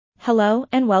Hello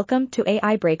and welcome to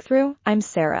AI Breakthrough. I'm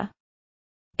Sarah.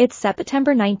 It's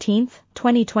September 19th,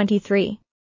 2023.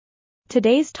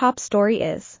 Today's top story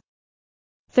is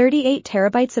 38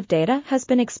 terabytes of data has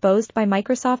been exposed by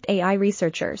Microsoft AI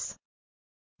researchers.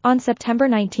 On September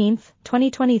 19,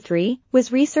 2023,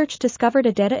 Wiz Research discovered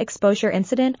a data exposure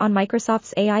incident on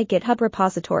Microsoft's AI GitHub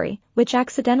repository, which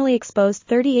accidentally exposed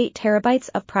 38 terabytes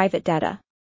of private data.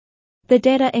 The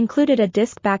data included a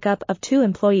disk backup of 2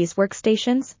 employees'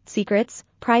 workstations, secrets,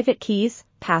 private keys,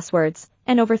 passwords,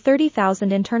 and over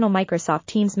 30,000 internal Microsoft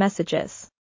Teams messages.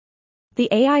 The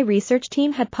AI research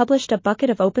team had published a bucket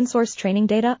of open-source training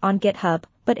data on GitHub,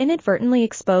 but inadvertently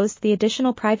exposed the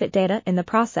additional private data in the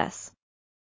process.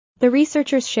 The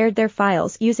researchers shared their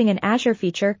files using an Azure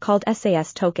feature called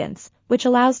SAS tokens, which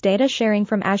allows data sharing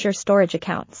from Azure storage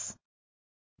accounts.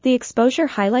 The exposure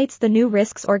highlights the new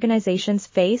risks organizations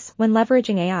face when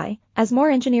leveraging AI, as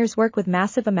more engineers work with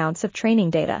massive amounts of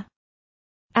training data.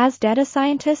 As data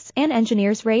scientists and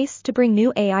engineers race to bring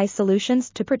new AI solutions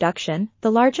to production,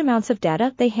 the large amounts of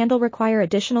data they handle require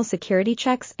additional security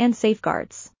checks and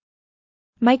safeguards.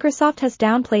 Microsoft has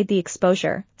downplayed the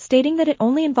exposure, stating that it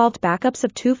only involved backups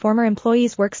of 2 former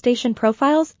employees' workstation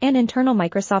profiles and internal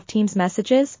Microsoft Teams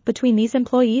messages between these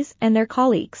employees and their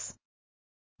colleagues.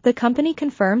 The company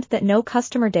confirmed that no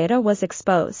customer data was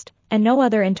exposed, and no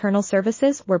other internal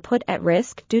services were put at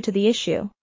risk due to the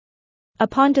issue.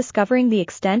 Upon discovering the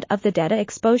extent of the data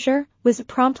exposure, Wiz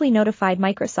promptly notified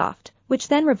Microsoft, which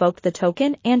then revoked the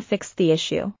token and fixed the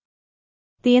issue.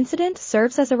 The incident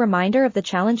serves as a reminder of the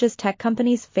challenges tech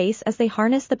companies face as they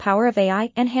harness the power of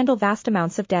AI and handle vast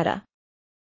amounts of data.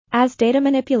 As data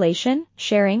manipulation,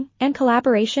 sharing, and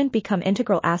collaboration become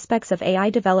integral aspects of AI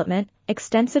development,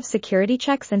 extensive security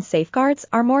checks and safeguards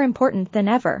are more important than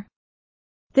ever.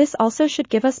 This also should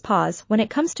give us pause when it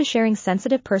comes to sharing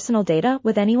sensitive personal data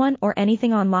with anyone or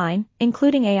anything online,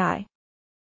 including AI.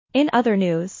 In other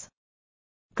news,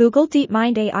 Google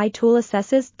DeepMind AI tool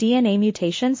assesses DNA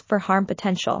mutations for harm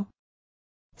potential.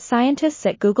 Scientists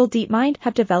at Google DeepMind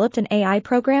have developed an AI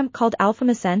program called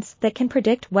AlphaMissense that can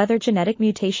predict whether genetic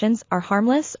mutations are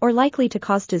harmless or likely to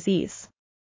cause disease.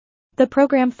 The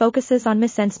program focuses on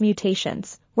missense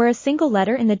mutations, where a single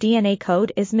letter in the DNA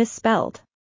code is misspelled.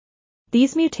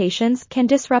 These mutations can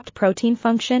disrupt protein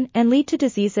function and lead to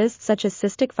diseases such as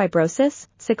cystic fibrosis,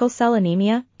 sickle cell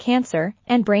anemia, cancer,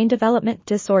 and brain development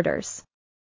disorders.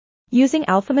 Using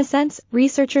AlphaMissense,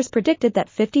 researchers predicted that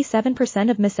 57%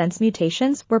 of missense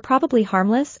mutations were probably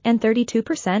harmless and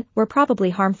 32% were probably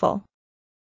harmful.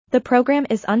 The program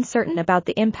is uncertain about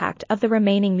the impact of the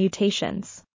remaining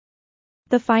mutations.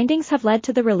 The findings have led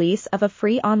to the release of a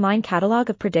free online catalog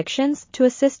of predictions to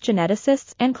assist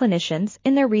geneticists and clinicians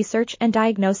in their research and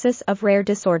diagnosis of rare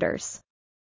disorders.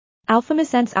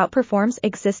 AlphaMissense outperforms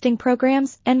existing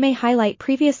programs and may highlight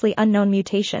previously unknown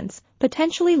mutations,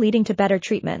 potentially leading to better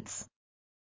treatments.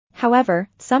 However,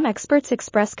 some experts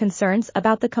express concerns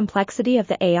about the complexity of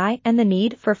the AI and the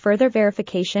need for further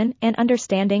verification and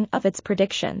understanding of its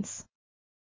predictions.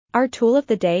 Our tool of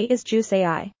the day is Juice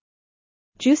AI.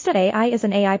 Juice.ai is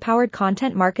an AI-powered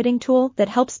content marketing tool that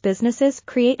helps businesses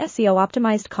create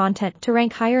SEO-optimized content to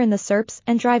rank higher in the SERPs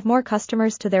and drive more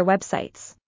customers to their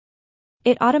websites.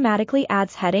 It automatically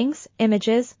adds headings,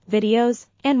 images, videos,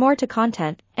 and more to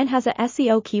content, and has a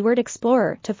SEO keyword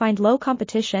explorer to find low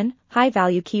competition,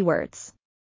 high-value keywords.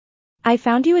 I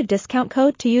found you a discount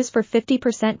code to use for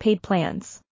 50% paid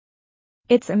plans.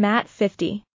 It's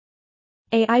MAT50.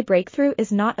 AI Breakthrough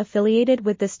is not affiliated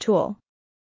with this tool.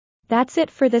 That's it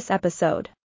for this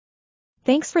episode.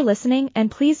 Thanks for listening,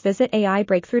 and please visit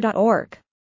AIBreakthrough.org.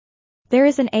 There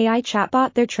is an AI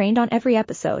chatbot there trained on every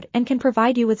episode and can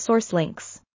provide you with source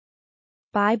links.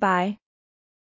 Bye bye.